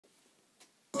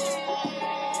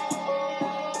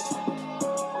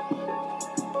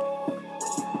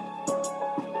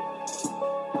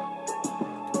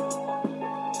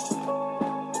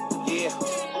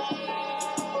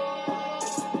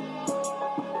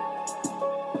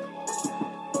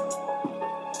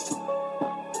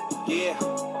Yeah.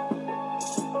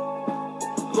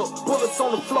 Look, bullets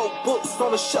on the floor, books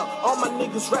on the shelf. All my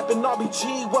niggas rapping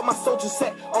RBG, where my soldiers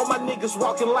at? All my niggas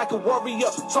walking like a warrior,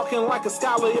 talking like a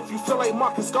scholar. If you feel like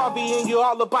Marcus Garvey and you're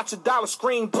all about your dollar,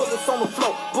 scream bullets on the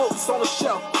floor, books on the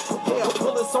shelf. Yeah,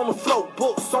 bullets on the floor,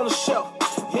 books on the shelf.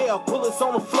 Yeah, bullets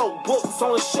on the floor, books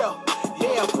on the shelf.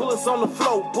 Yeah, bullets on the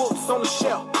floor, books on the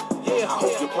shelf. Yeah, I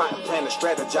hope you're plotting, planning,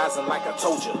 strategizing like I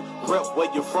told you. Rep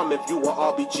where you're from if you a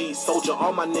RBG soldier.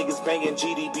 All my niggas banging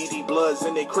GDBD bloods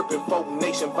and they crippin' folk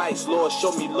nation vice. Lord,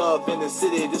 show me love in the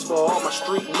city. This for all my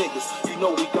street niggas. You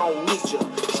know we gon' need ya.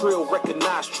 Trill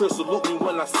recognize, Trill salute me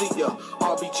when I see ya.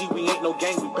 RBG, we ain't no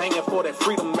gang, we banging for that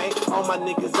freedom, man. All my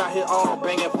niggas out here all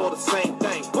banging for the same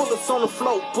thing. Bullets on the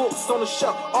floor, books on the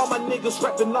shelf. All my niggas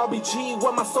rapping RBG,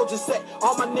 where my soldiers at?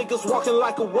 All my niggas walking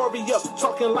like a warrior,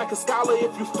 talking like a scholar.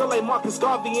 If you feel like Marcus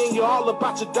Garvey and you're all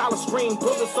about your dollar, scream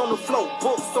bullets on the floor,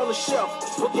 books on the shelf.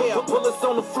 Yeah, bullets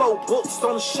on the floor, books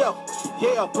on the shelf.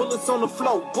 Yeah, bullets on the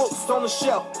floor, books on the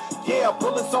shelf. Yeah,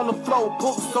 bullets on the floor,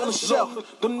 books on the shelf.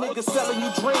 Them niggas selling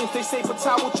you dreams, they say for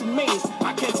time what you mean.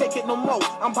 I can't take it no more,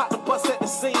 I'm about to bust at the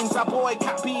seams. I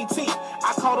boycott PET,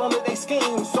 I caught on to they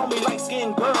schemes. On me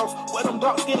light-skinned girls, with them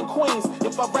dark-skinned queens.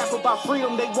 If I rap about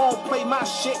freedom, they won't play my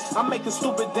shit. I make a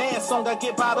stupid dance song, I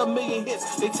get about 1 million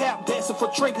hits. They tap dancing for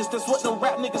trinkets, that's what them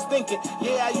rap niggas thinking.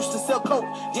 Yeah, I used to sell coke,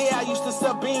 yeah, I used to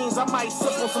sell beans. I might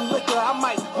sip on some liquor, I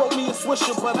might roll me a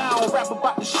swisher, but I don't rap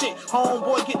about the shit.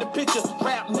 Homeboy, get the picture,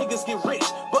 rap niggas get rich,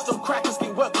 but them crackers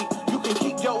get wealthy. You can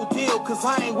keep your deal, cause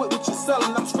I ain't with what you're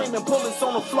selling. I'm screaming bullets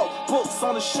on the floor, books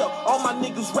on the shelf. All my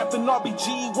niggas rapping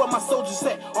RBG, where my soldiers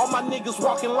at? All my niggas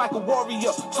walking like a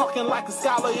warrior, talking like a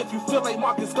scholar. If you feel like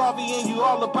Marcus Garvey and you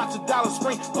all about your dollar,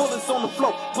 scream bullets on the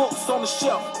floor, books on the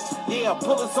shelf. Yeah,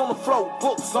 bullets on the floor,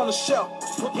 books on the shelf.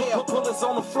 Yeah, bullets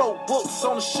on the floor, books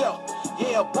on the shelf.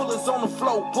 Yeah, bullets on the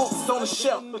floor, books on the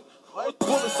shelf.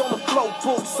 Bullets on the floor,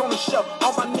 books on the shelf.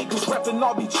 All my niggas rapping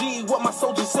RBG, what my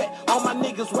soldiers at? All my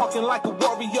niggas walking like a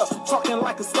warrior, talking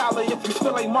like a scholar. If you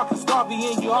feel like Marcus Garvey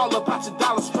and you all about your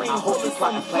dollar, scream bullets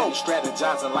on the floor,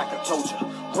 strategizing like I told you.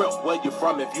 Rep where you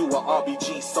from if you a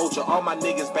RBG soldier. All my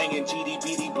niggas banging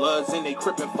GDBD bloods and they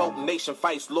crippin' folk nation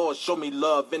fights. Lord, show me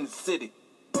love in the city.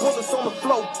 Bullets on the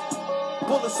floor,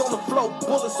 bullets on the floor,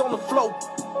 bullets on the floor,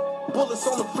 bullets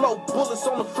on the floor, bullets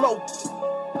on the floor.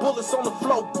 Bullets on the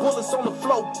floor, bullets on the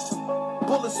floor,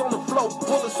 bullets on the floor,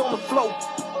 bullets on the floor,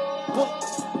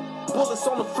 bullets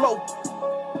on the floor,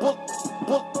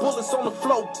 bullets on the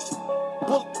floor,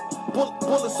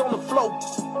 bullets on the floor,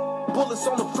 bullets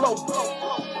on the floor.